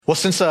Well,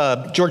 since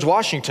George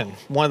Washington,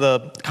 one of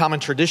the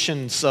common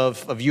traditions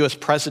of U.S.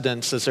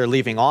 presidents as they're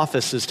leaving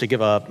office is to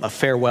give a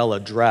farewell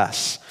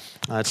address.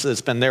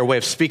 It's been their way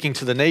of speaking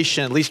to the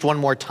nation at least one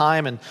more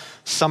time and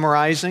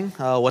summarizing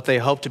what they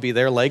hope to be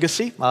their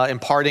legacy,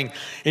 imparting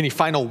any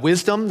final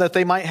wisdom that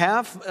they might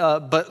have.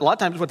 But a lot of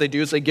times what they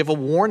do is they give a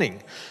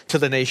warning to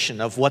the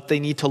nation of what they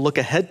need to look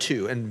ahead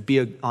to and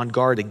be on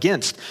guard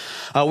against.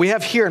 We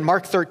have here in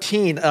Mark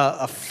 13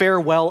 a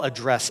farewell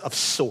address of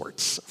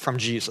sorts from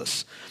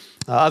Jesus.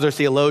 Other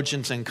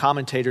theologians and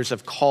commentators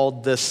have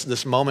called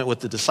this moment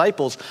with the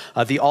disciples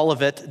the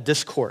Olivet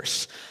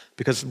Discourse,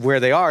 because where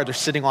they are, they're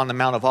sitting on the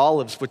Mount of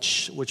Olives,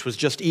 which was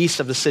just east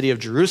of the city of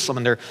Jerusalem,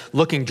 and they're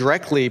looking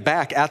directly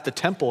back at the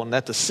temple and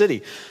at the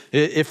city.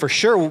 It for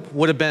sure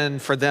would have been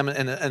for them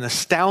an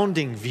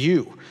astounding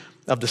view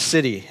of the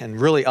city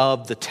and really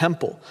of the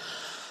temple.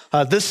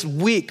 This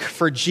week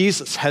for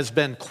Jesus has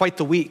been quite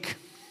the week.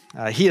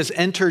 He has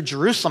entered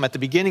Jerusalem at the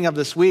beginning of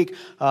this week,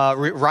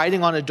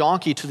 riding on a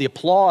donkey to the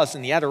applause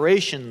and the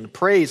adoration and the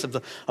praise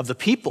of the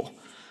people.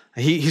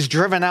 He's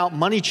driven out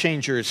money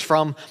changers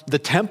from the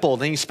temple.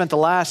 Then he spent the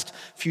last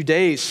few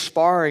days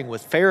sparring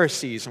with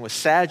Pharisees and with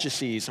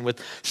Sadducees and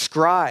with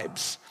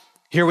scribes.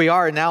 Here we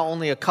are now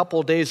only a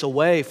couple days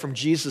away from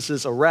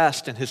Jesus'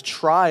 arrest and his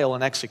trial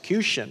and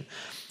execution.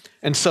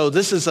 And so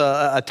this is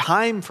a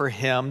time for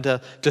him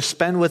to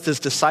spend with his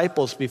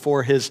disciples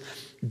before his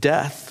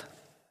death.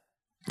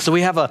 So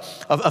we have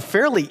a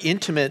fairly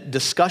intimate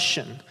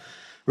discussion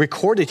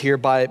recorded here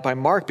by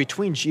Mark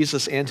between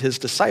Jesus and his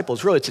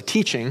disciples. Really, it's a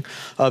teaching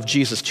of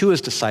Jesus to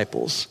his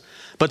disciples,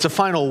 but it's a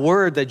final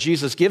word that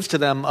Jesus gives to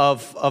them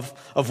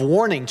of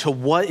warning to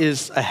what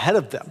is ahead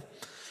of them.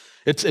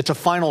 It's a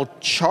final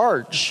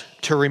charge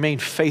to remain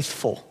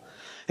faithful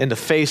in the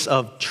face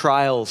of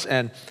trials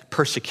and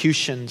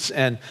persecutions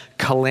and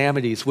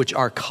calamities which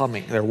are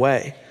coming their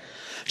way.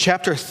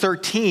 Chapter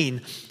 13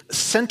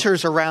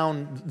 centers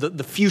around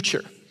the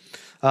future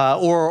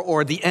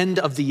or the end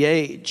of the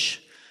age.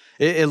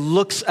 It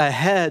looks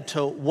ahead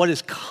to what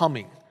is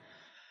coming.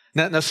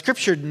 Now,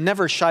 Scripture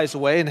never shies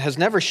away and has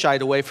never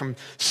shied away from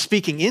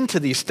speaking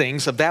into these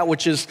things of that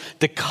which is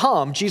to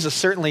come. Jesus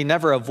certainly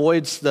never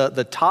avoids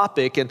the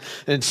topic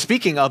and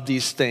speaking of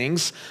these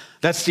things.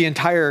 That's the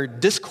entire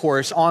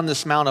discourse on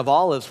this Mount of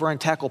Olives. We're going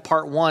to tackle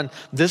part 1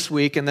 this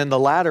week and then the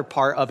latter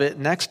part of it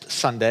next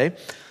Sunday.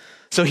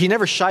 So he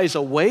never shies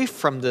away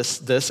from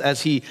this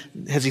as he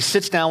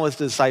sits down with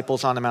the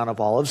disciples on the Mount of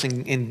Olives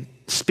and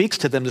speaks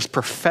to them this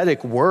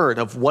prophetic word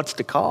of what's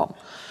to come.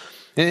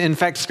 In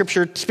fact,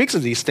 Scripture speaks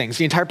of these things.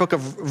 The entire book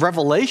of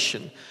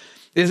Revelation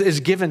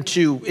is given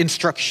to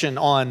instruction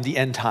on the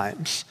end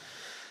times.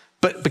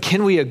 But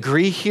can we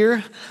agree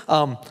here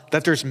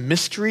that there's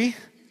mystery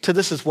to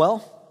this as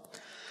well?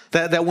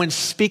 That when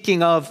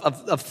speaking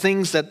of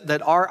things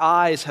that our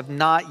eyes have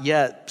not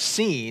yet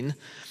seen,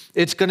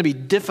 it's going to be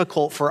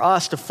difficult for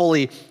us to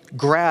fully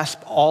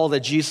grasp all that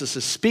Jesus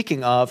is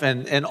speaking of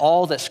and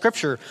all that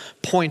Scripture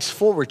points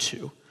forward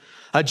to.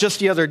 Just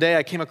the other day,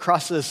 I came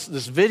across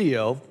this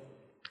video.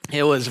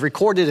 It was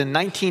recorded in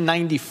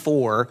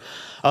 1994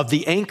 of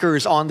the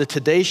anchors on the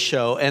Today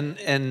Show, and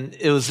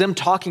it was them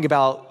talking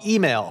about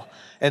email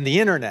and the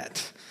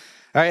internet.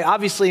 All right,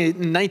 obviously,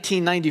 in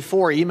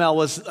 1994, email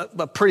was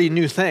a pretty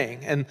new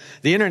thing, and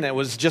the internet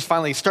was just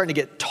finally starting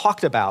to get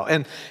talked about.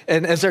 And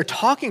as they're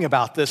talking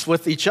about this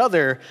with each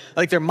other,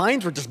 like their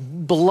minds were just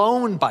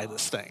blown by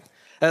this thing.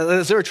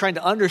 As they were trying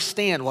to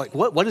understand, like,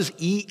 what is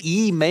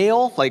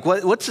email? Like,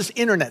 what's this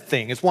internet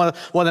thing? It's one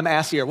of them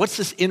asked here, what's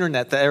this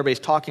internet that everybody's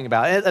talking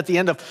about? At the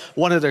end of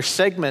one of their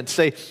segments,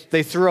 they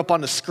threw up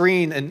on the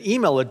screen an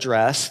email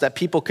address that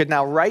people could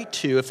now write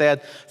to if they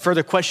had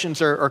further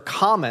questions or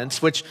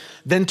comments, which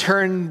then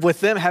turned with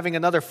them having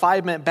another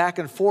 5-minute back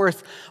and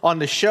forth on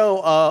the show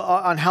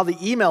on how the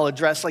email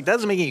address, like, that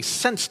doesn't make any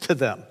sense to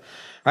them.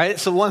 Right?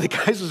 So one of the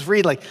guys was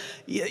reading like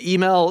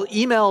email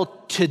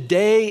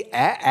today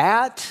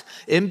at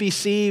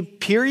NBC.com.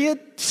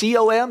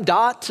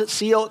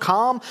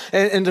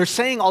 And they're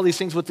saying all these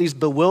things with these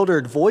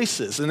bewildered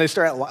voices. And they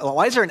start,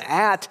 why is there an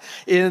at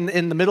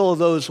in the middle of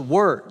those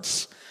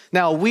words?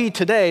 Now, we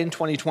today in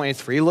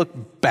 2023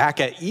 look back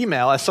at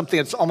email as something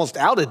that's almost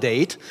out of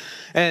date,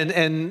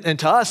 and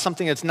to us,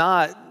 something that's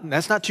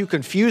not too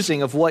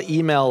confusing of what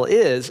email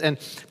is, and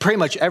pretty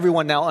much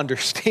everyone now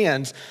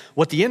understands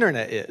what the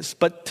internet is.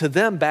 But to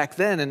them back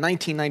then in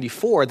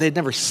 1994, they'd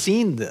never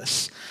seen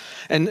this.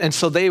 And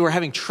so they were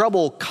having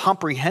trouble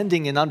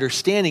comprehending and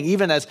understanding,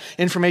 even as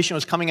information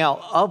was coming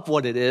out of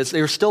what it is.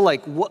 They were still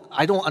like, what?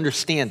 I don't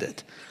understand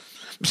it.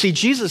 See,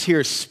 Jesus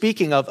here is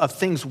speaking of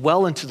things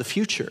well into the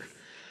future.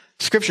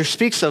 Scripture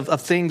speaks of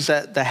things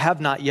that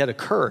have not yet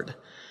occurred.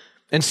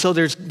 And so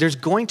there's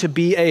going to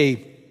be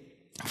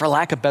for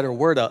lack of a better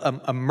word,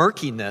 a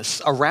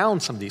murkiness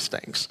around some of these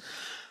things,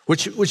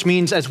 which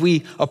means as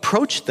we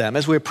approach them,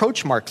 as we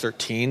approach Mark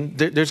 13,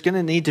 there's going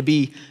to need to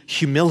be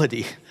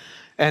humility,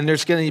 and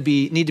there's going to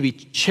need to be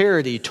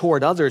charity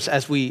toward others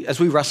as we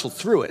wrestle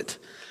through it.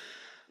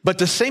 But at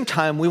the same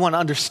time, we want to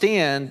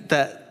understand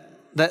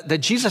that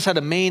that Jesus had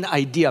a main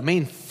idea, a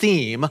main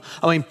theme,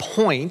 a main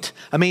point,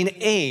 a main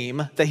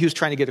aim that he was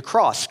trying to get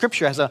across.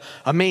 Scripture has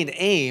a main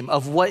aim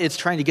of what it's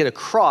trying to get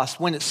across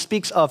when it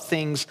speaks of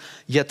things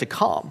yet to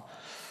come.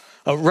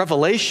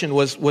 Revelation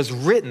was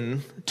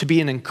written to be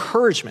an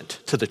encouragement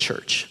to the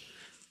church,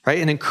 right?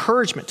 An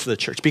encouragement to the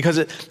church because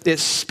it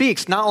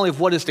speaks not only of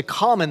what is to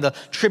come and the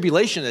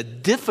tribulation, the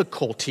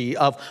difficulty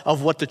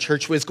of what the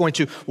church was going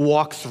to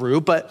walk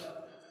through, but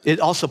it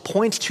also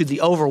points to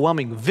the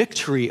overwhelming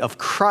victory of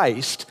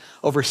Christ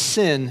over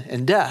sin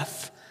and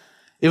death.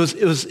 It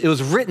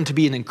was written to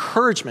be an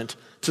encouragement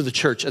to the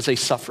church as they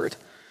suffered.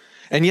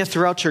 And yet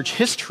throughout church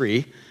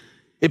history,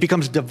 it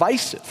becomes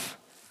divisive.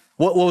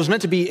 What was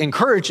meant to be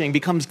encouraging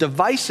becomes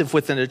divisive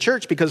within the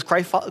church because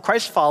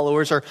Christ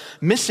followers are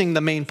missing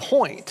the main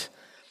point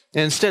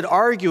and instead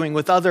arguing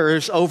with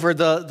others over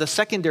the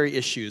secondary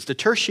issues, the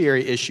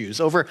tertiary issues,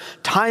 over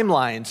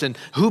timelines and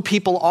who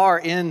people are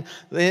in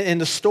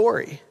the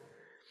story.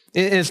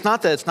 And it's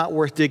not that it's not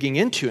worth digging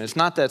into. It's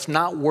not that it's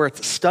not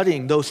worth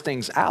studying those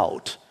things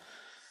out.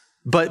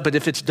 But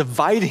if it's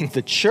dividing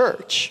the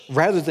church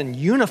rather than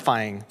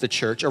unifying the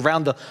church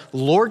around the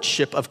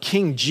lordship of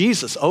King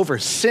Jesus over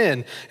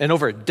sin and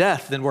over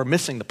death, then we're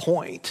missing the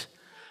point.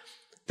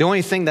 The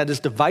only thing that is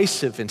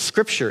divisive in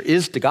Scripture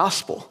is the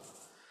gospel.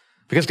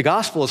 Because the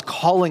gospel is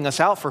calling us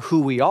out for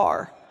who we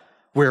are.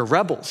 We're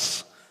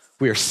rebels.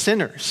 We are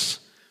sinners.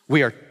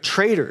 We are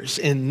traitors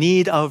in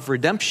need of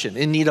redemption,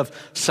 in need of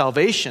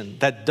salvation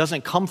that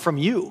doesn't come from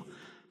you,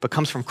 but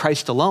comes from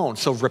Christ alone.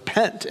 So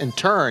repent and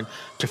turn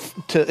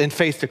in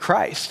faith to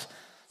Christ.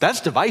 That's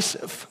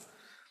divisive.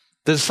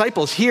 The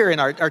disciples here in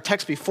our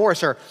text before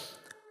us are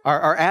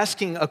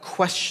asking a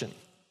question.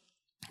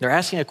 They're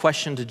asking a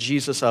question to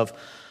Jesus of,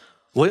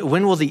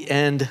 when will the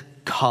end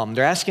come?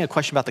 They're asking a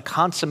question about the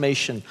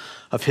consummation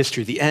of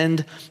history, the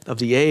end of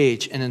the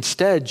age. And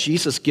instead,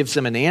 Jesus gives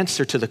them an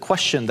answer to the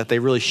question that they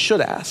really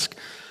should ask.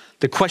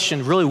 The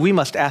question really we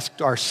must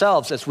ask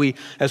ourselves as we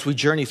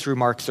journey through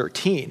Mark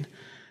 13.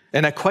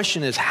 And that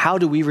question is, how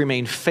do we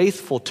remain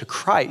faithful to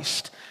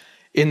Christ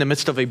in the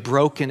midst of a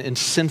broken and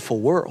sinful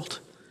world?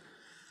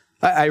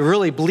 I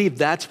really believe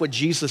that's what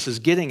Jesus is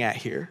getting at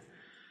here.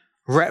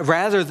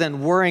 Rather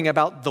than worrying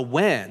about the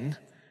when,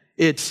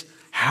 it's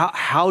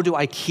how do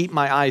I keep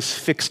my eyes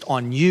fixed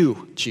on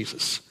you,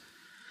 Jesus?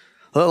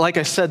 Like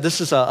I said, this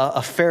is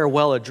a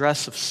farewell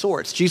address of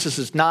sorts. Jesus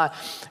is not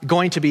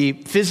going to be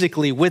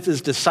physically with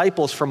his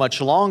disciples for much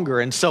longer.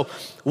 And so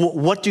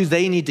what do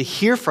they need to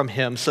hear from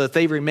him so that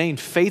they remain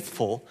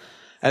faithful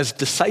as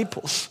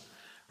disciples,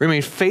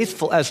 remain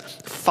faithful as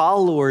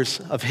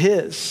followers of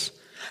his?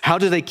 How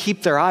do they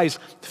keep their eyes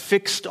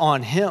fixed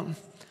on him?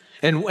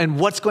 And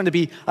what's going to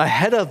be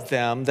ahead of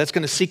them that's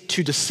going to seek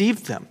to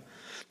deceive them,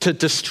 to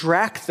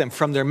distract them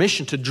from their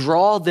mission, to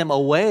draw them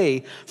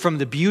away from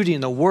the beauty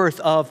and the worth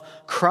of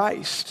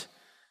Christ?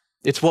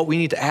 It's what we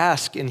need to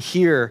ask and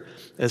hear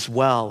as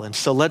well. And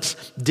so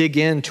let's dig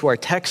into our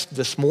text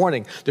this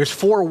morning. There's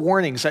 4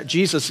 warnings that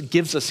Jesus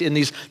gives us in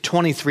these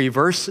 23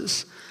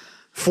 verses.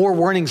 4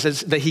 warnings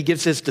that he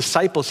gives his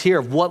disciples here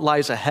of what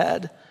lies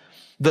ahead.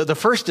 The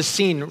first is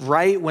seen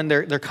right when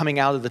they're coming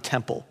out of the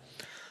temple.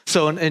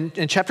 So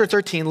in chapter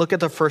 13, look at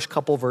the first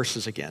couple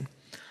verses again.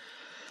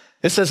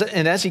 It says,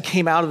 and as he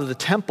came out of the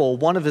temple,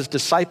 one of his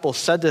disciples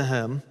said to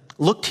him,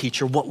 "Look,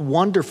 teacher, what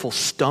wonderful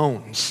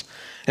stones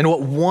and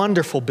what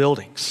wonderful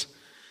buildings."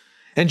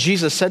 And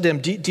Jesus said to him,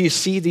 do you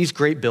see these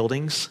great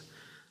buildings?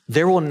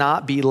 There will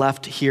not be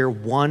left here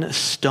one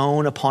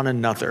stone upon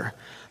another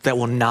that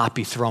will not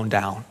be thrown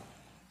down.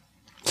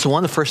 So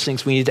one of the first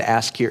things we need to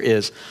ask here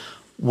is,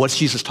 what's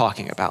Jesus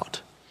talking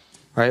about?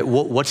 Right?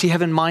 What's he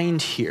have in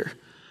mind here?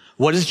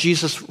 What is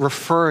Jesus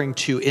referring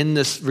to in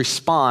this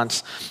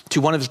response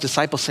to one of his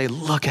disciples say,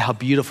 look at how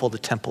beautiful the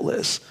temple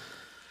is?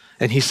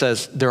 And he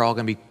says, they're all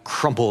going to be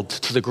crumbled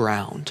to the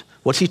ground.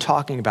 What's he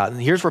talking about? And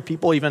here's where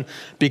people even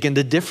begin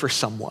to differ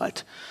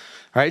somewhat.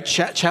 All right,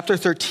 chapter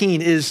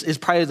 13 is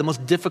probably the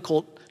most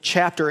difficult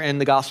chapter in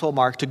the Gospel of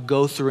Mark to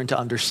go through and to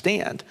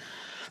understand.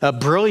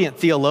 Brilliant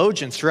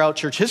theologians throughout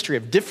church history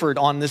have differed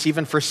on this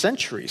even for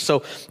centuries.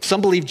 So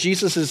some believe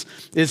Jesus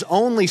is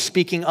only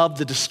speaking of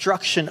the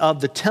destruction of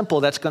the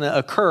temple that's going to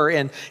occur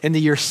in the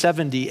year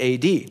 70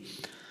 AD.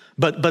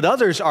 But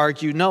others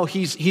argue, no,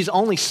 he's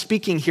only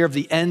speaking here of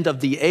the end of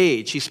the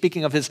age. He's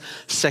speaking of his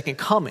second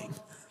coming.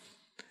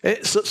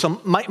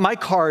 So my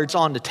card's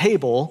on the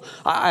table.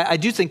 I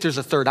do think there's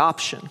a third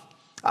option.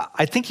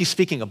 I think he's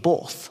speaking of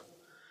both.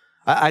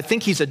 I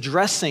think he's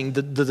addressing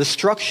the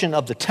destruction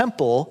of the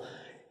temple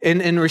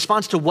in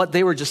response to what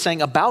they were just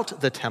saying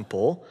about the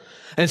temple.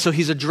 And so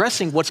he's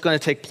addressing what's going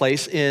to take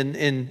place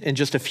in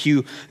just a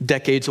few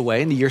decades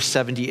away in the year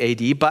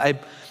 70 AD.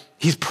 But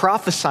he's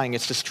prophesying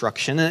its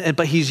destruction,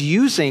 but he's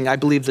using, I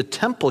believe, the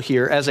temple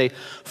here as a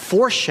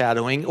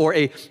foreshadowing or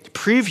a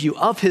preview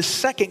of his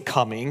second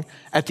coming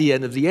at the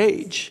end of the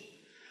age.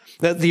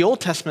 The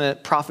Old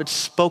Testament prophets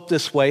spoke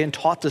this way and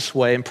taught this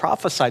way and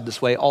prophesied this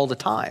way all the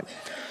time.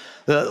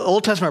 The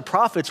Old Testament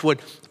prophets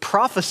would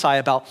prophesy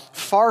about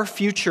far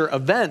future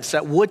events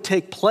that would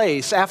take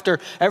place after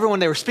everyone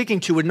they were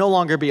speaking to would no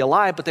longer be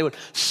alive, but they would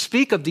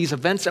speak of these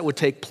events that would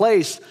take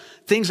place,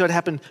 things that would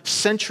happen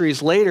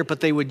centuries later,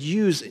 but they would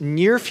use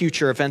near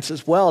future events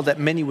as well that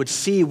many would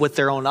see with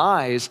their own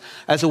eyes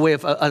as a way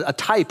of a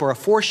type or a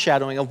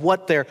foreshadowing of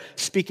what they're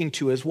speaking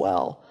to as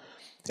well.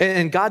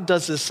 And God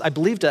does this, I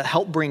believe, to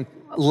help bring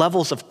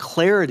levels of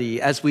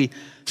clarity as we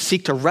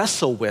seek to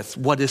wrestle with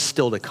what is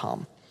still to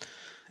come.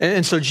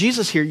 And so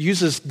Jesus here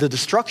uses the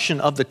destruction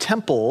of the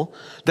temple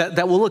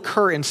that will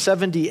occur in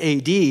 70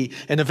 AD,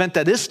 an event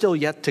that is still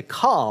yet to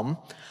come,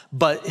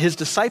 but his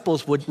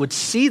disciples would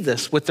see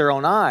this with their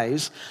own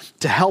eyes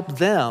to help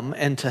them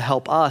and to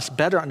help us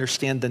better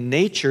understand the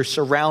nature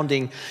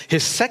surrounding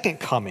his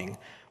second coming,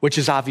 which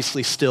is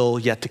obviously still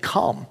yet to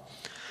come.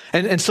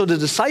 And so the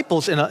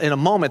disciples in a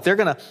moment, they're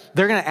gonna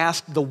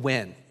ask the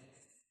when.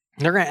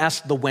 They're gonna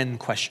ask the when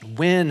question.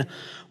 When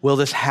will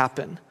this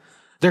happen?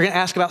 They're gonna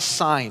ask about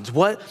signs.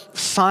 What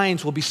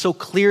signs will be so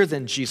clear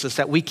then, Jesus,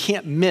 that we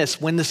can't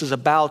miss when this is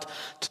about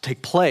to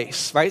take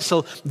place, right?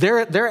 So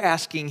they're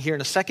asking here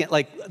in a second,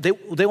 like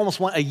they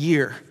almost want a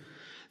year.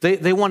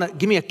 They want to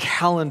give me a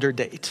calendar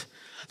date.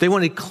 They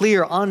wanted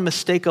clear,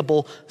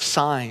 unmistakable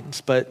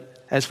signs.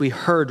 But as we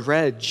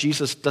read,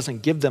 Jesus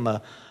doesn't give them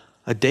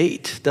a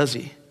date, does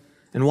he?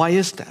 And why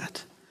is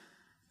that?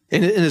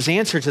 In his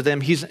answer to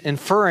them, he's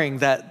inferring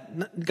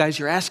that, guys,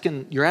 you're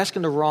asking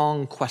the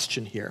wrong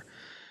question here.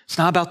 It's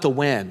not about the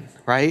when,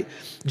 right?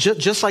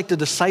 Just like the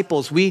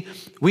disciples, we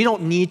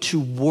don't need to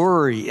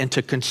worry and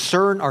to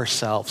concern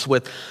ourselves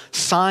with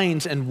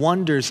signs and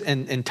wonders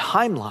and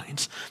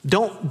timelines.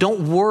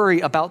 Don't worry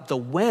about the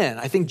when.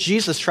 I think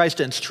Jesus tries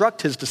to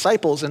instruct his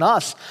disciples and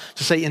us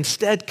to say,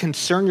 instead,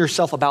 concern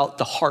yourself about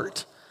the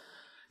heart.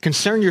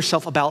 Concern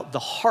yourself about the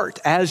heart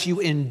as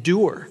you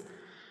endure.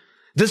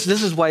 This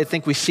is why I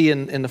think we see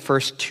in the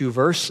first two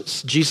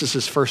verses,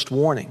 Jesus' first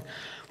warning,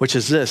 which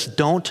is this: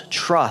 don't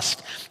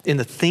trust in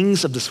the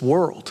things of this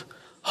world,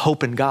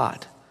 hope in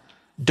God.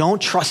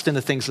 Don't trust in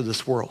the things of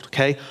this world,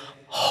 okay?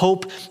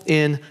 Hope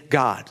in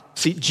God.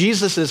 See,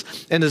 Jesus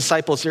and the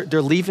disciples,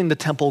 they're leaving the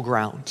temple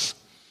grounds.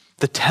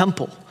 The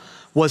temple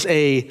was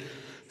a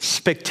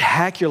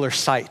spectacular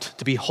sight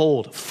to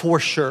behold, for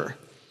sure.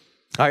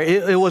 All right,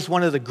 it was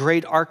one of the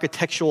great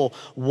architectural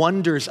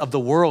wonders of the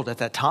world at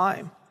that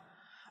time.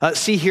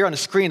 See here on the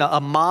screen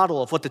a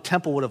model of what the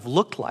temple would have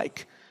looked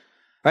like.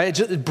 Right,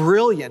 just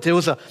brilliant. It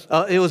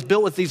was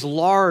built with these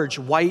large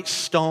white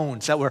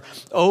stones that were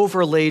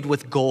overlaid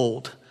with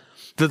gold.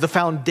 The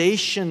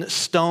foundation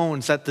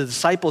stones that the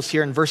disciples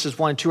here in verses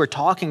 1 and 2 are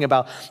talking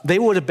about, they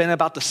would have been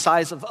about the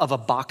size of a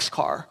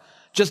boxcar,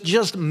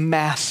 just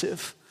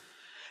massive.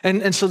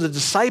 And so the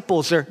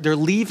disciples, they're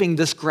leaving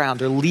this ground,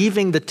 they're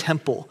leaving the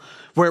temple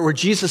where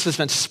Jesus has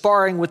been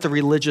sparring with the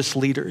religious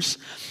leaders.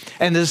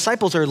 And the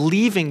disciples are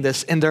leaving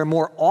this and they're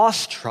more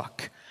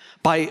awestruck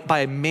by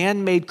a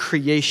man-made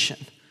creation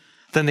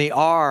than they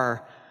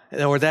are,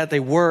 or that they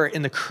were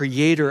in the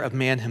creator of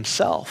man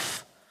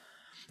himself.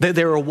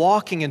 They were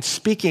walking and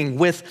speaking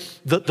with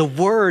the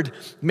Word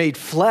made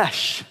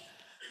flesh,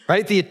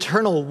 right? The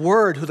eternal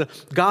Word, who the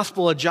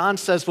Gospel of John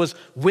says was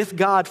with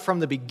God from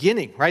the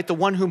beginning, right? The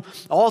one whom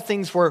all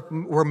things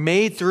were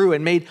made through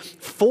and made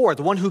for,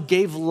 the one who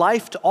gave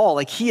life to all.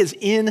 Like he is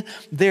in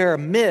their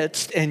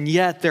midst, and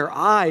yet their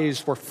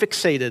eyes were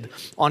fixated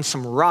on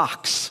some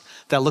rocks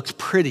that looked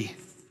pretty.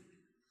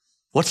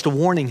 What's the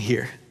warning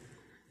here?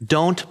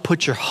 Don't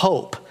put your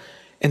hope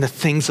in the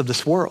things of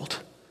this world.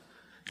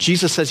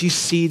 Jesus says, you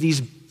see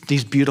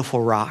these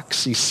beautiful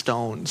rocks, these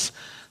stones,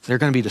 they're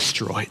going to be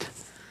destroyed.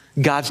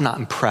 God's not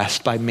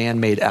impressed by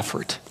man-made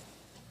effort.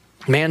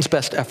 Man's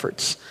best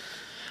efforts,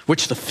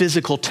 which the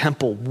physical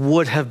temple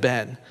would have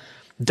been,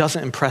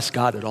 doesn't impress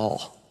God at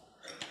all.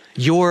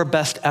 Your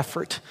best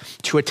effort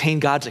to attain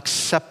God's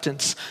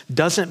acceptance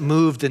doesn't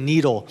move the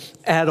needle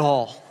at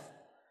all.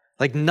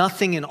 Like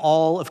nothing in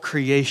all of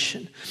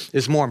creation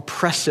is more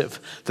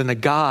impressive than the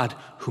God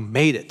who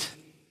made it.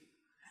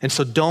 And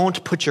so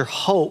don't put your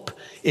hope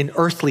in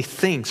earthly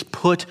things.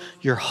 Put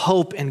your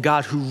hope in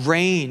God who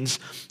reigns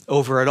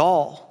over it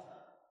all.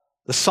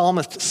 The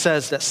psalmist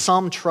says that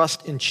some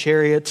trust in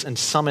chariots and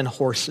some in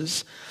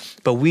horses,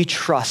 but we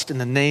trust in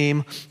the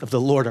name of the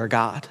Lord our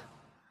God.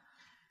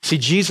 See,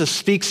 Jesus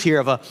speaks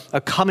here of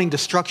a coming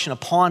destruction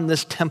upon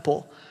this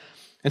temple.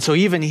 And so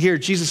even here,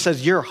 Jesus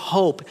says, your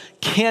hope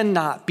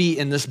cannot be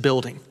in this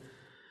building.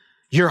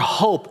 Your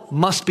hope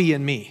must be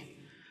in me.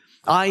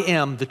 I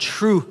am the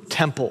true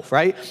temple,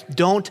 right?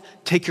 Don't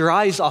take your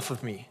eyes off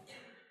of me.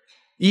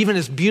 Even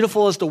as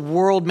beautiful as the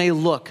world may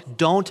look,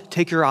 don't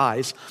take your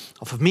eyes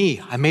off of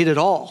me. I made it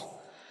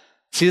all.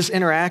 See, this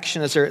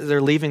interaction as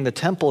they're leaving the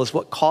temple is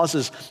what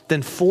causes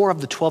then 4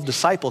 of the 12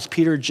 disciples,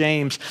 Peter,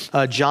 James,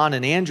 John,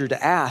 and Andrew,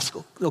 to ask,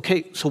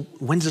 okay, so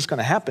when's this going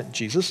to happen,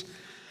 Jesus?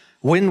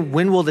 When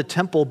will the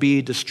temple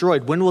be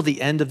destroyed? When will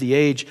the end of the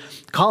age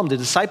come? The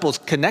disciples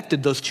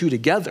connected those two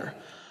together.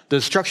 The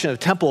destruction of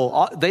the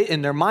temple, they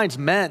in their minds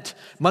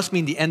must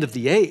mean the end of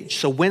the age.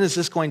 So when is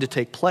this going to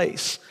take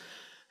place?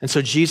 And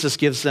so Jesus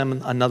gives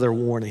them another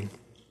warning.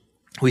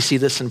 We see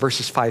this in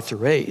verses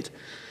 5-8.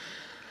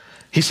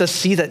 He says,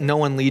 see that no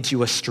one leads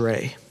you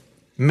astray.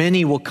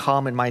 Many will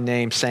come in my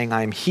name saying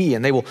I am he,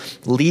 and they will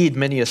lead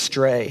many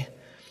astray.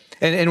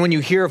 And when you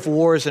hear of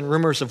wars and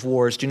rumors of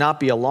wars, do not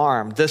be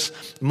alarmed.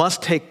 This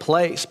must take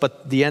place,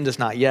 but the end is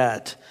not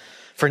yet.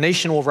 For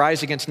nation will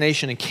rise against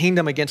nation and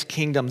kingdom against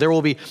kingdom. There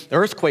will be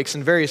earthquakes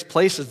in various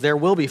places. There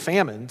will be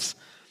famines.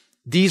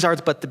 These are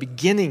but the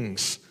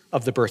beginnings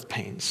of the birth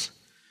pains.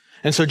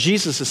 And so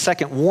Jesus'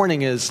 second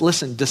warning is,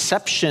 listen,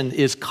 deception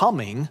is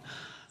coming,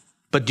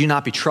 but do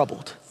not be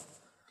troubled.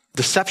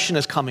 Deception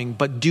is coming,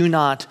 but do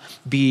not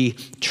be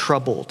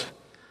troubled.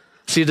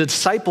 See, the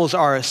disciples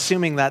are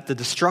assuming that the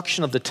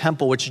destruction of the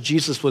temple, which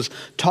Jesus was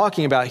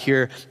talking about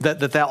here,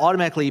 that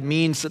automatically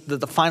means that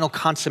the final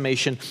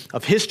consummation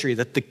of history,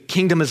 that the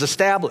kingdom is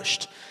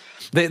established.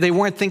 They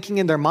weren't thinking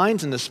in their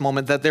minds in this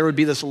moment that there would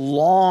be this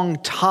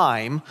long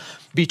time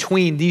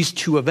between these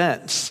two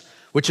events,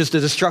 which is the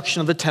destruction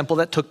of the temple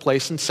that took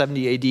place in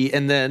 70 AD,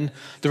 and then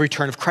the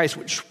return of Christ,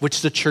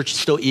 which the church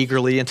still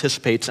eagerly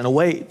anticipates and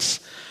awaits.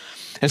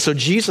 And so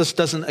Jesus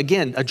doesn't,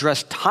 again,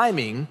 address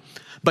timing,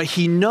 but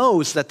he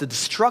knows that the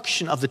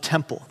destruction of the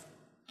temple,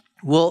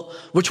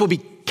 which will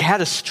be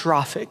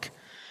catastrophic,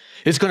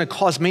 is going to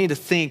cause many to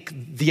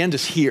think the end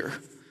is here.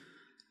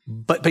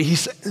 But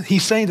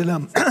he's saying to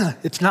them,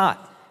 it's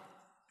not.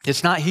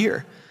 It's not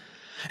here.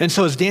 And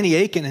so as Danny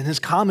Akin in his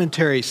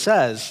commentary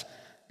says,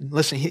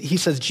 listen, he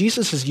says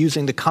Jesus is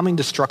using the coming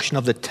destruction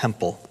of the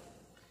temple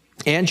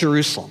and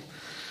Jerusalem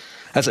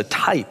as a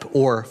type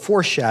or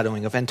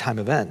foreshadowing of end-time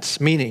events,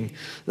 meaning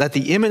that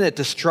the imminent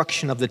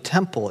destruction of the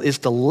temple is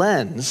the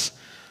lens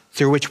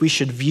through which we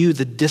should view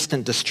the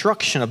distant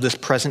destruction of this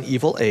present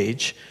evil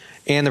age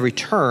and the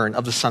return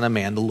of the Son of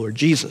Man, the Lord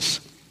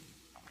Jesus.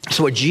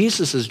 So what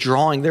Jesus is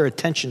drawing their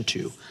attention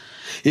to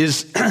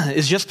is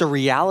just the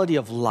reality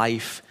of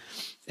life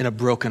in a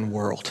broken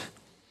world.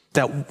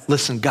 That,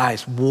 listen,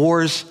 guys,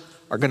 wars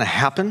are going to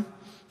happen.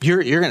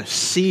 You're going to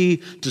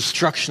see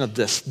destruction of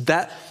this.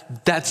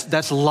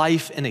 That's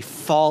life in a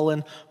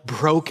fallen,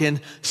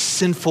 broken,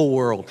 sinful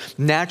world.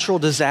 Natural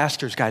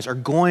disasters, guys, are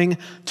going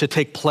to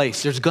take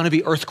place. There's going to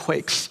be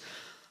earthquakes.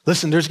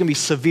 Listen, there's going to be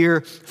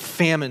severe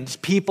famines.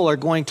 People are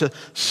going to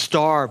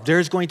starve.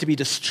 There's going to be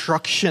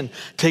destruction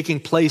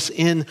taking place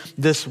in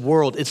this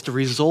world. It's the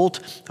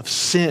result of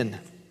sin.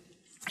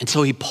 And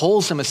so he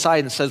pulls them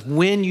aside and says,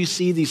 when you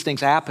see these things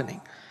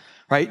happening,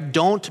 right?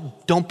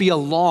 Don't be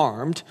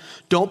alarmed.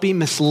 Don't be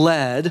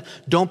misled.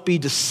 Don't be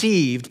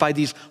deceived by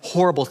these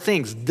horrible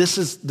things. This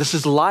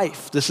is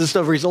life. This is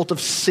the result of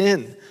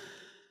sin.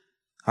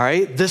 All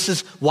right? This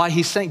is why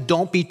he's saying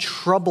don't be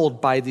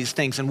troubled by these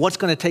things. And what's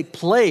going to take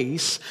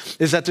place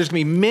is that there's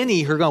going to be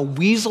many who are going to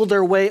weasel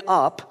their way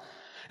up,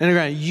 and they're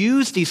going to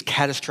use these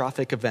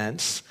catastrophic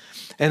events,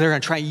 and they're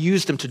going to try and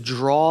use them to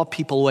draw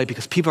people away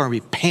because people are going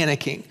to be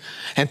panicking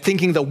and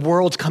thinking the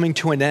world's coming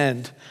to an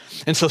end.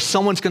 And so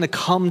someone's going to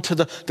come to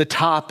the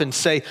top and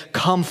say,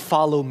 come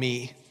follow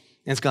me.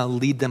 And it's going to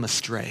lead them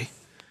astray.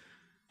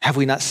 Have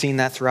we not seen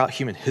that throughout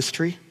human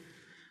history?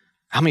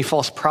 How many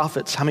false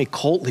prophets, how many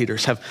cult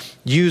leaders have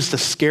used the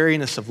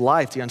scariness of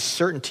life, the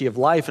uncertainty of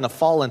life in a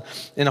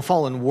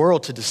fallen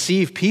world to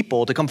deceive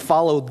people to come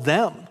follow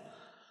them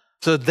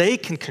so they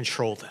can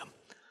control them,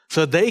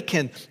 so they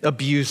can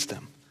abuse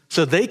them,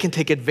 so they can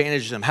take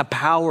advantage of them, have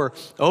power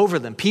over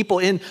them. People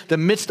in the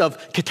midst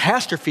of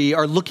catastrophe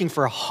are looking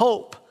for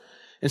hope.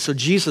 And so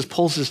Jesus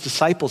pulls his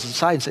disciples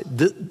aside and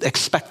says,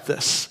 expect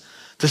this.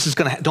 This is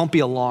going to, don't be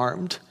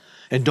alarmed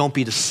and don't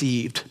be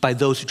deceived by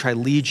those who try to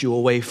lead you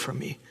away from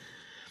me.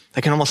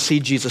 I can almost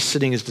see Jesus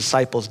sitting his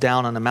disciples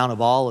down on the Mount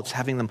of Olives,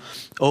 having them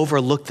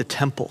overlook the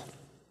temple.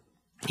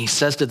 He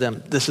says to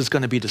them, this is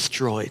going to be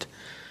destroyed.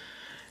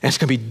 And it's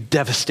going to be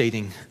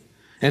devastating.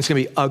 And it's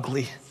going to be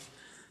ugly.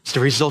 It's the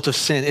result of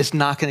sin. It's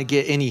not going to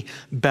get any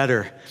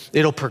better.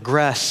 It'll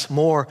progress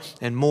more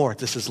and more.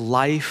 This is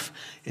life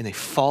in a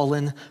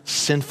fallen,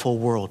 sinful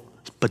world.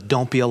 But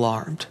don't be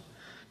alarmed.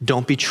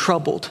 Don't be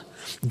troubled.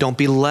 Don't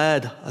be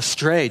led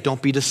astray.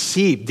 Don't be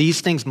deceived.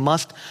 These things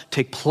must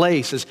take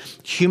place as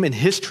human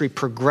history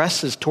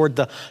progresses toward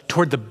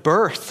the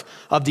birth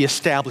of the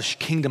established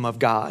kingdom of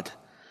God.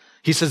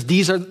 He says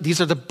these are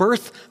the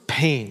birth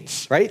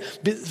pains, right?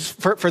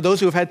 For those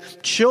who have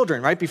had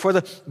children, right? Before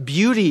the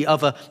beauty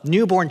of a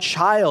newborn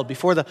child,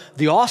 before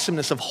the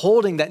awesomeness of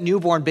holding that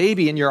newborn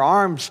baby in your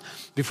arms,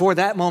 before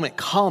that moment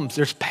comes,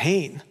 there's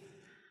pain.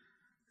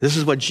 This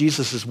is what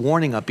Jesus is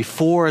warning of.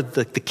 Before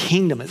the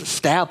kingdom is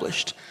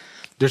established,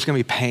 there's going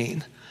to be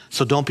pain.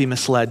 So don't be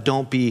misled.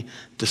 Don't be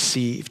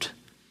deceived.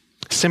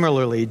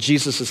 Similarly,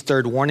 Jesus'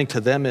 third warning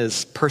to them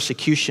is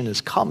persecution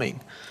is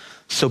coming.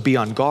 So be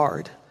on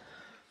guard.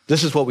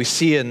 This is what we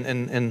see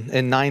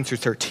in 9 through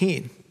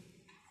 13.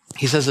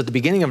 He says at the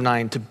beginning of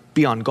 9 to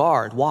be on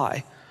guard.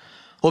 Why?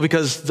 Well,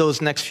 because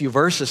those next few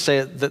verses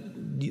say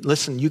that,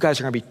 listen, you guys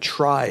are going to be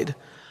tried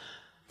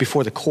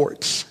before the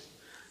courts.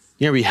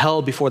 You're going to be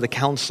held before the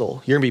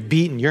council. You're going to be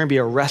beaten. You're going to be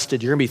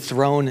arrested. You're going to be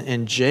thrown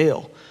in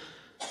jail.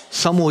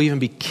 Some will even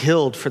be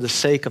killed for the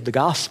sake of the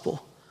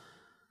gospel.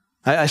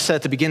 I said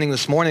at the beginning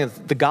this morning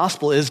that the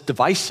gospel is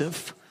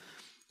divisive.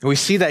 And we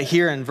see that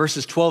here in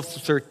verses 12 to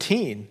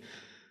 13.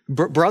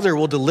 Brother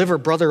will deliver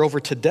brother over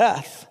to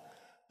death,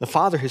 the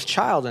father his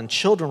child, and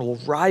children will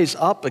rise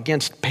up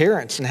against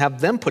parents and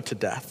have them put to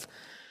death.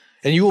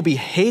 And you will be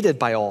hated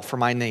by all for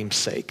my name's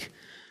sake.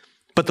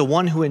 But the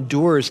one who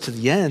endures to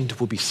the end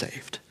will be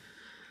saved.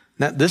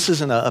 Now, this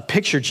isn't a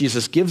picture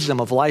Jesus gives them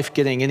of life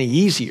getting any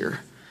easier.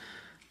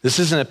 This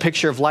isn't a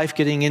picture of life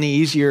getting any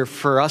easier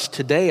for us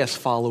today as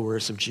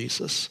followers of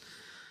Jesus.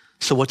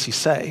 So what's he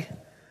say?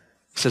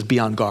 He says, be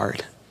on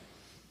guard.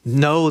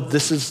 Know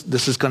this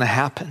is going to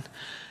happen.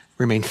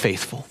 Remain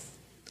faithful.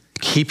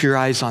 Keep your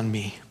eyes on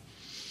me.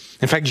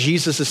 In fact,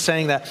 Jesus is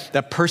saying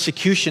that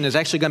persecution is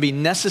actually going to be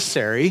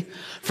necessary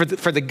for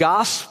the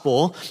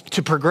gospel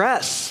to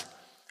progress,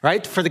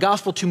 right? For the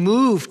gospel to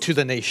move to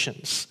the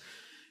nations.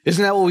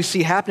 Isn't that what we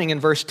see happening in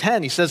verse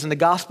 10? He says, and the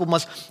gospel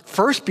must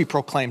first be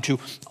proclaimed to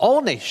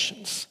all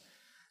nations.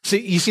 So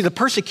you see, the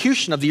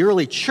persecution of the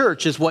early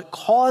church is what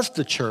caused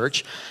the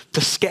church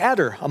to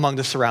scatter among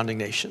the surrounding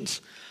nations.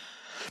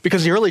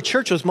 Because the early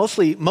church was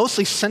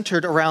mostly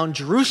centered around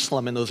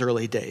Jerusalem in those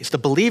early days. The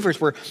believers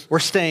were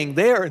staying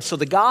there, and so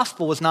the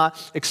gospel was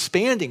not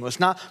expanding, was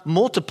not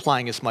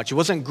multiplying as much. It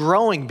wasn't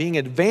growing, being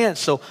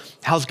advanced. So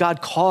how's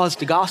God caused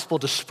the gospel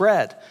to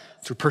spread?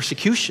 Through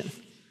persecution.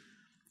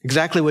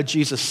 Exactly what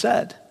Jesus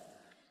said.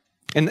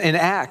 In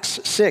Acts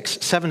 6,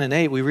 7, and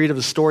 8, we read of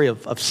the story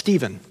of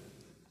Stephen.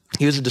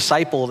 He was a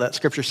disciple that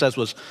Scripture says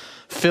was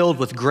filled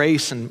with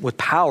grace and with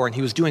power, and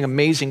he was doing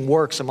amazing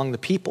works among the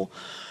people.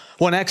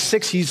 Well, in Acts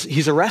 6,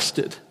 he's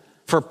arrested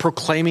for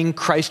proclaiming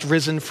Christ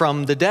risen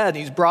from the dead.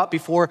 He's brought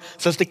before,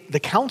 says, the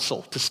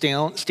council to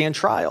stand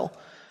trial.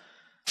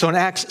 So in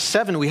Acts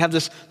 7, we have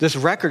this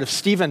record of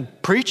Stephen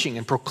preaching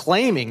and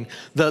proclaiming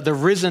the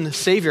risen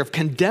Savior, of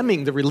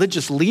condemning the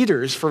religious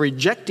leaders for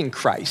rejecting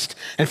Christ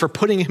and for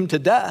putting him to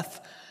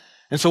death.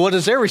 And so what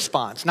is their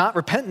response? Not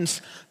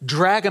repentance,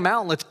 drag him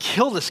out and let's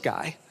kill this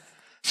guy.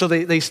 So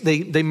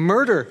they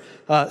murder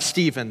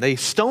Stephen. They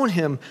stone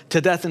him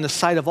to death in the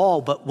sight of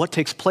all. But what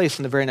takes place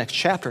in the very next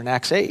chapter, in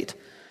Acts 8?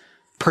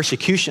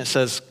 Persecution, it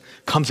says,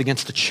 comes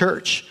against the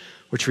church,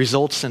 which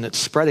results in its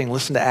spreading.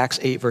 Listen to Acts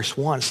 8, verse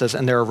 1. It says,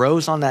 and there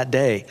arose on that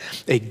day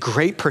a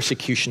great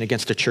persecution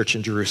against the church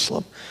in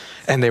Jerusalem,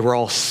 and they were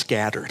all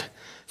scattered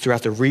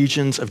throughout the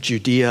regions of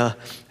Judea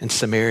and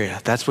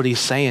Samaria. That's what he's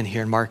saying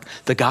here in Mark.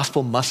 The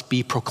gospel must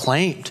be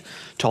proclaimed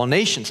to all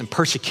nations, and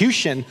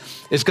persecution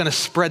is going to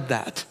spread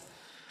that.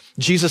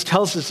 Jesus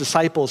tells his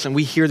disciples, and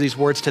we hear these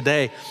words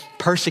today,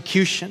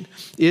 persecution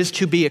is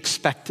to be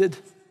expected.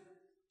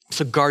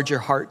 So guard your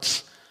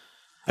hearts.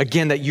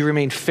 Again, that you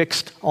remain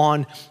fixed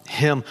on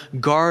him.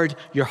 Guard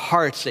your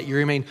hearts, that you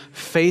remain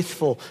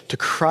faithful to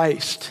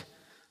Christ.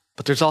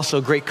 But there's also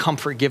great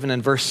comfort given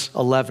in verse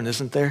 11,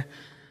 isn't there?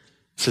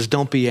 It says,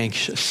 don't be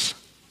anxious.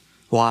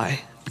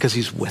 Why? Because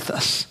he's with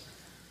us.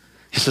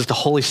 He says the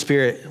Holy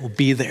Spirit will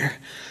be there.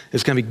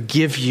 It's going to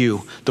give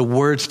you the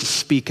words to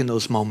speak in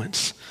those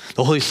moments.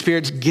 The Holy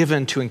Spirit's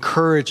given to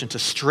encourage and to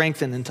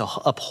strengthen and to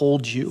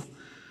uphold you.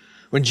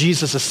 When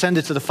Jesus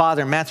ascended to the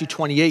Father in Matthew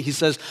 28, he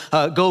says,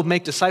 go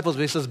make disciples.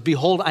 But he says,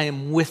 behold, I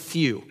am with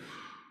you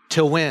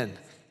till when?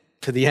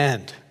 To the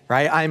end,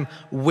 right? I'm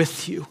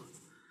with you.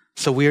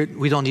 So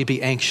we don't need to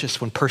be anxious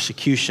when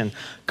persecution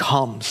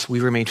comes. We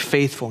remain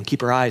faithful and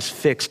keep our eyes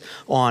fixed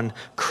on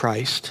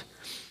Christ.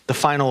 The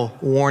final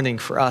warning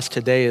for us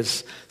today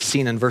is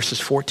seen in verses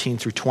 14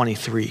 through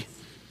 23.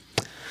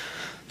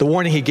 The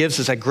warning he gives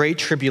is that great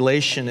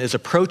tribulation is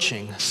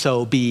approaching,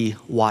 so be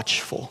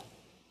watchful.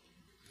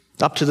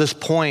 Up to this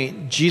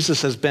point,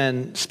 Jesus has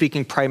been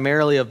speaking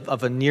primarily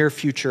of a near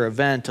future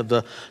event, of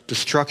the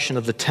destruction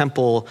of the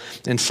temple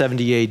in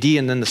 70 AD,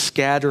 and then the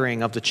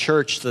scattering of the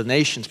church to the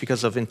nations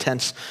because of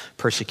intense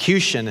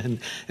persecution. And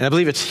I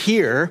believe it's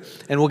here,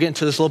 and we'll get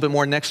into this a little bit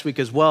more next week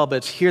as well, but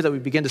it's here that we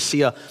begin to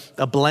see a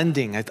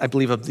blending, I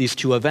believe, of these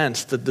two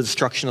events, the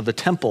destruction of the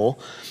temple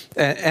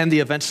and the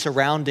events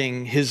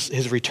surrounding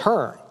his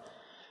return.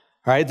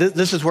 All right,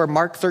 this is where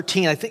Mark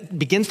 13, I think,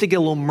 begins to get a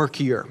little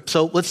murkier.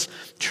 So let's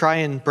try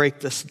and break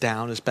this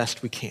down as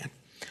best we can.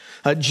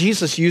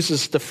 Jesus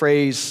uses the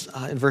phrase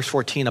in verse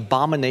 14,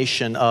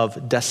 abomination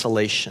of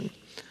desolation.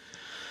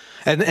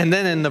 And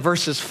then in the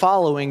verses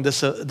following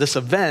this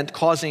event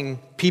causing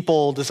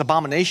people, this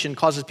abomination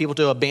causes people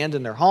to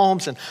abandon their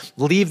homes and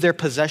leave their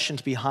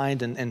possessions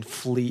behind and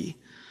flee.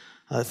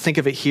 Think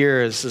of it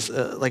here as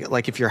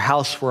like if your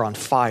house were on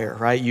fire,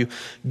 right? You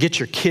get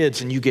your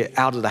kids and you get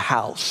out of the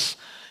house.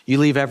 You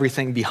leave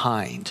everything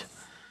behind,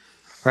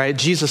 right?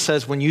 Jesus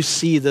says when you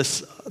see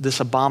this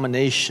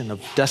abomination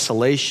of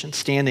desolation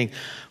standing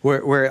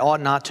where it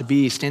ought not to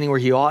be, standing where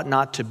he ought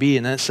not to be,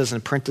 and then it says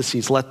in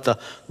parentheses, let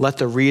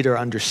the reader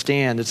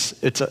understand.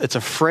 It's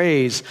a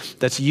phrase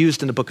that's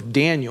used in the book of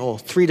Daniel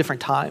 3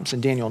 different times, in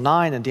Daniel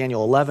 9 and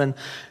Daniel 11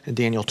 and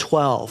Daniel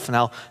 12.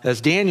 Now, as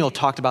Daniel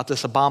talked about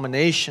this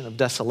abomination of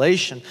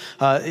desolation,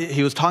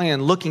 he was talking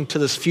and looking to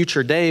this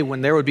future day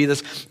when there would be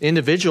this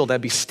individual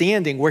that'd be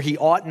standing where he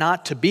ought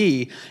not to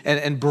be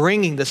and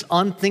bringing this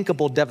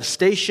unthinkable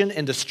devastation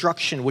and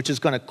destruction, which is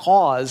going to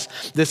cause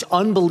this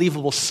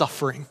unbelievable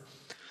suffering.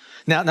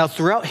 Now,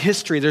 throughout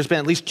history, there's been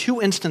at least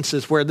 2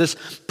 instances where this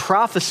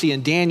prophecy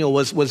in Daniel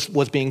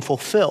was being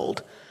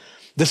fulfilled.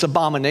 This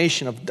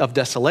abomination of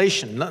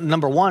desolation.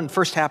 Number one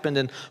first happened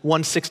in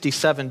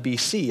 167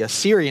 BC. A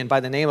Syrian by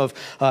the name of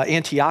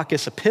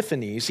Antiochus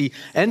Epiphanes, he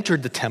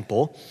entered the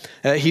temple.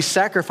 He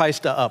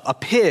sacrificed a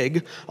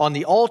pig on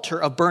the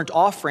altar of burnt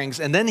offerings,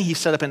 and then he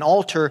set up an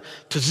altar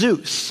to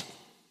Zeus.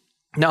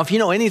 Now, if you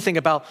know anything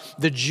about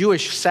the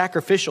Jewish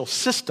sacrificial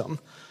system,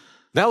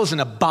 that was an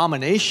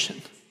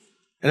abomination.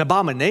 An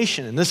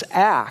abomination, and this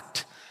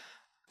act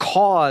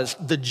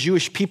caused the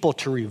Jewish people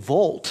to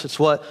revolt. It's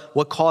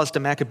what caused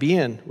the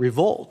Maccabean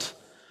revolt.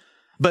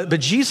 But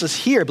Jesus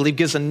here, I believe,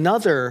 gives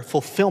another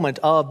fulfillment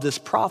of this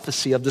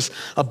prophecy, of this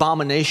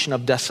abomination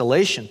of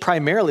desolation,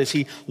 primarily as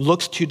he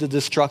looks to the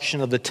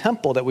destruction of the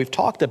temple that we've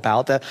talked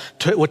about that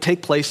would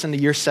take place in the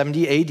year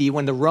 70 AD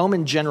when the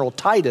Roman general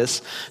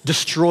Titus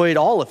destroyed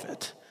all of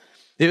it.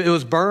 It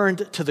was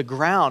burned to the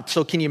ground.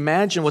 So can you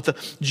imagine what the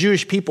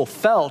Jewish people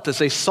felt as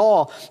they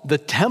saw the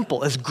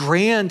temple, as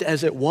grand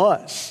as it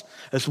was,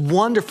 as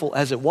wonderful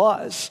as it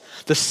was,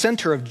 the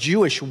center of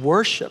Jewish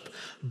worship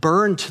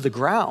burned to the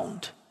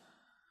ground?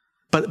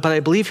 But I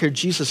believe here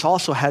Jesus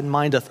also had in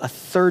mind a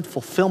third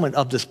fulfillment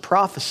of this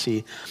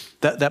prophecy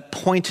that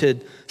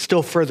pointed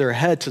still further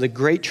ahead to the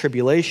great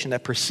tribulation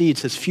that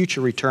precedes his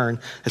future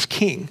return as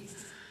king.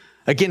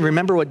 Again,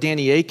 remember what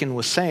Danny Akin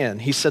was saying.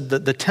 He said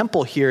that the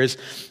temple here is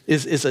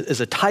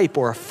a type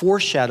or a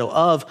foreshadow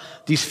of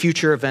these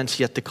future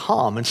events yet to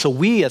come. And so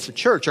we as a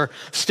church are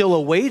still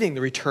awaiting the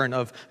return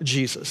of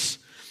Jesus.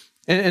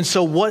 And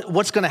so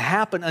what's going to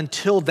happen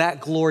until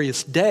that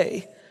glorious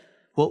day?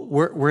 Well,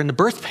 we're in the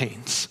birth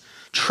pains,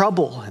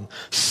 trouble and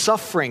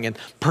suffering and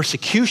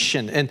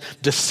persecution and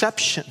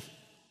deception.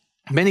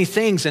 Many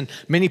things and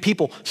many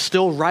people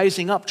still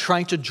rising up,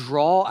 trying to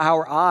draw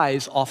our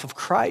eyes off of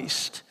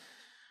Christ.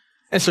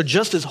 And so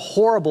just as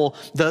horrible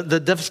the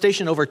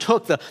devastation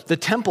overtook the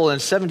temple in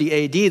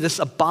 70 AD, this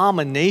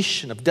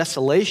abomination of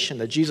desolation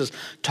that Jesus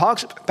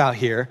talks about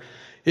here,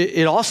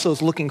 it also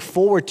is looking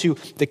forward to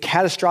the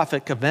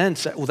catastrophic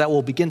events that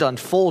will begin to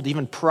unfold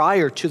even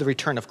prior to the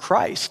return of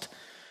Christ.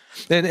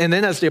 And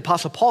then as the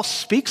Apostle Paul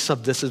speaks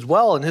of this as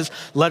well in his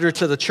letter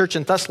to the church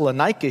in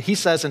Thessalonica, he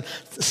says in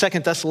 2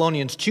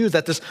 Thessalonians 2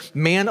 that this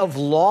man of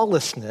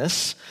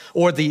lawlessness,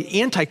 or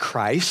the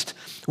Antichrist,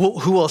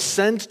 who will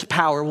ascend to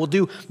power, will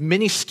do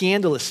many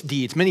scandalous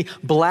deeds, many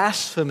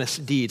blasphemous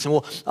deeds, and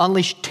will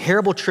unleash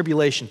terrible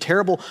tribulation,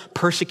 terrible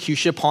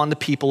persecution upon the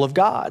people of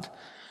God.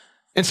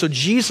 And so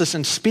Jesus,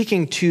 in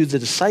speaking to the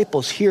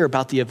disciples here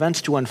about the events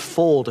to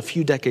unfold a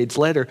few decades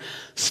later,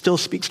 still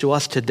speaks to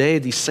us today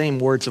these same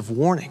words of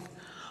warning.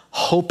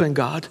 Hope in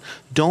God.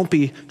 Don't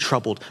be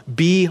troubled.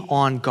 Be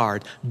on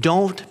guard.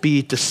 Don't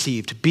be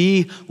deceived.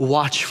 Be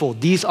watchful.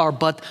 These are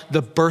but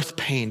the birth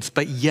pains,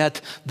 but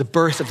yet the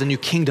birth of the new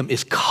kingdom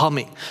is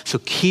coming. So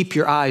keep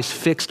your eyes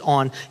fixed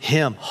on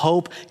him.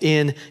 Hope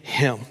in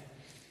him.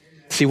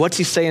 See, what's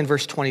he say in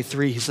verse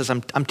 23? He says,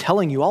 I'm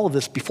telling you all of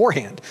this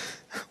beforehand.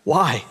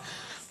 Why?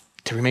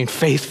 To remain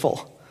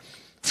faithful.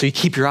 So you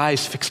keep your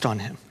eyes fixed on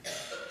him.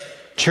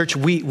 Church,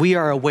 we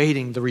are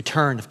awaiting the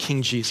return of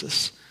King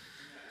Jesus.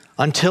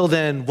 Until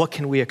then, what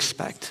can we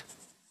expect?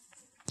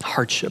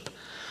 Hardship,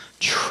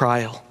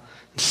 trial,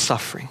 and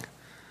suffering.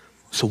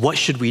 So what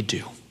should we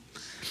do?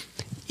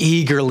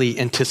 Eagerly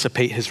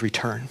anticipate his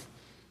return.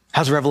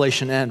 How's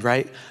Revelation end,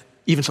 right?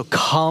 Even so,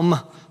 come,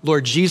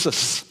 Lord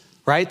Jesus,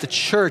 right? The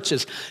church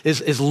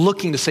is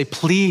looking to say,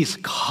 please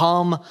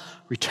come,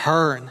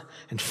 return,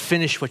 and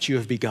finish what you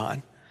have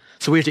begun.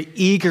 So we are to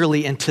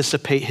eagerly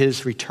anticipate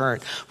his return.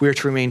 We are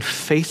to remain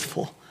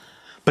faithful,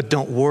 but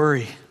don't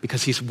worry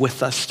because he's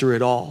with us through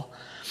it all.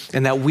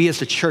 And that we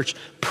as a church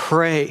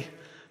pray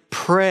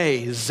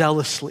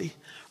zealously,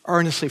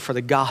 earnestly for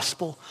the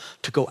gospel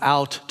to go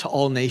out to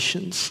all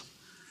nations.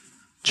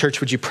 Church,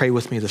 would you pray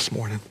with me this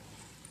morning?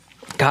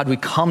 God, we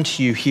come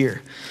to you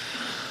here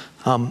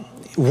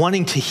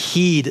wanting to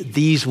heed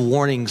these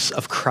warnings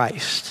of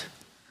Christ.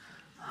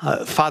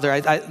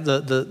 Father,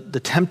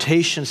 the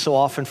temptation so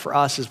often for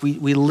us is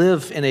we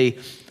live in a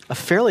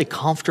fairly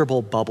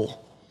comfortable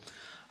bubble.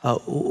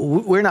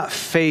 We're not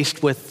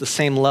faced with the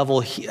same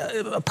level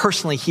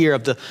personally here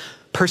of the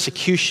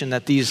persecution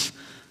that these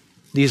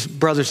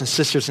brothers and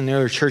sisters in the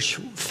early church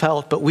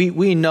felt, but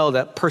we know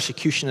that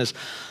persecution is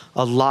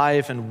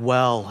alive and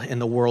well in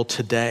the world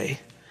today,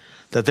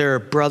 that there are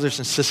brothers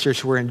and sisters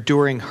who are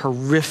enduring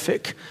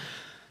horrific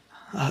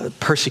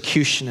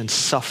persecution and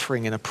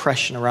suffering and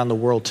oppression around the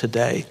world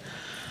today.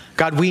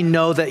 God, we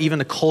know that even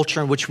the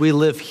culture in which we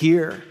live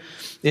here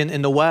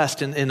in the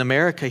West, in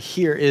America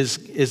here,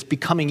 is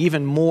becoming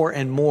even more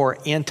and more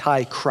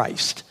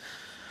anti-Christ.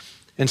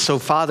 And so,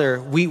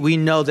 Father, we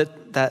know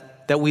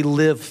that we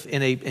live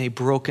in a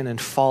broken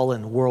and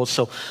fallen world.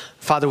 So,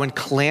 Father, when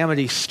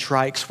calamity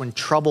strikes, when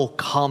trouble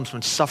comes,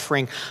 when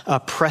suffering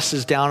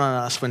presses down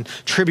on us, when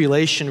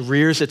tribulation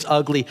rears its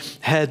ugly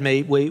head,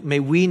 may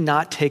we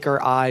not take our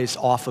eyes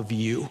off of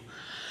you.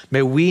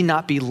 May we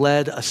not be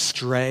led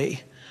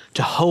astray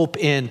to hope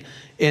in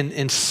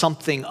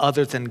something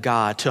other than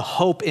God, to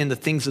hope in the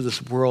things of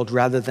this world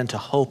rather than to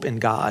hope in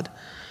God.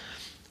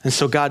 And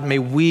so God, may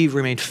we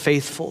remain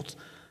faithful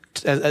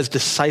as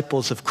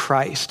disciples of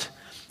Christ.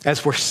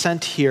 As we're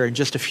sent here in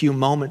just a few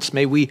moments,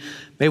 may we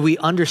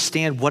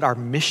understand what our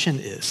mission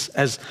is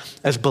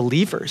as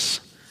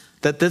believers.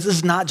 That this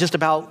is not just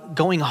about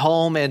going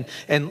home and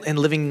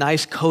living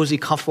nice, cozy,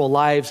 comfortable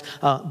lives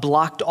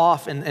blocked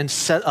off and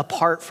set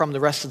apart from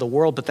the rest of the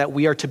world, but that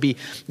we are to be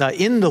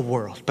in the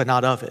world, but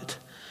not of it.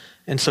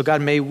 And so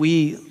God, may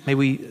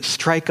we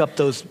strike up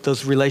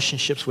those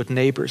relationships with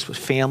neighbors, with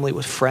family,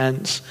 with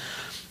friends.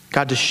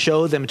 God, to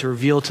show them, to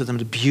reveal to them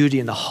the beauty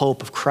and the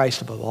hope of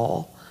Christ above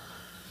all.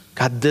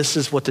 God, this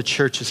is what the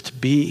church is to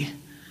be.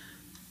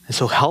 And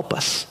so help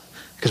us,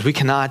 because we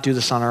cannot do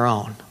this on our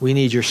own. We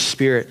need your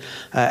Spirit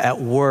at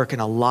work and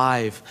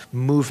alive,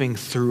 moving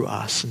through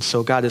us. And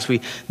so God, as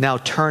we now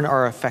turn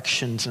our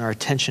affections and our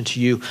attention to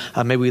you,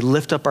 may we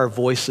lift up our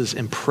voices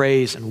in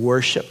praise and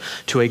worship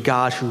to a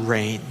God who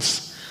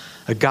reigns,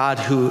 a God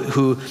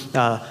who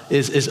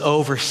is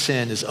over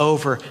sin, is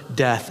over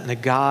death, and a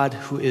God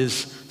who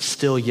is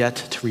still yet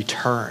to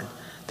return.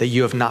 That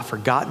you have not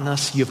forgotten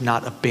us, you have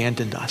not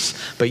abandoned us,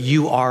 but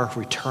you are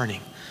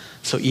returning.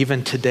 So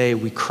even today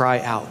we cry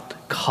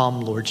out,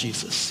 come, Lord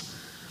Jesus.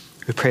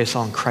 We pray this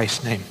all in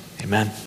Christ's name, amen.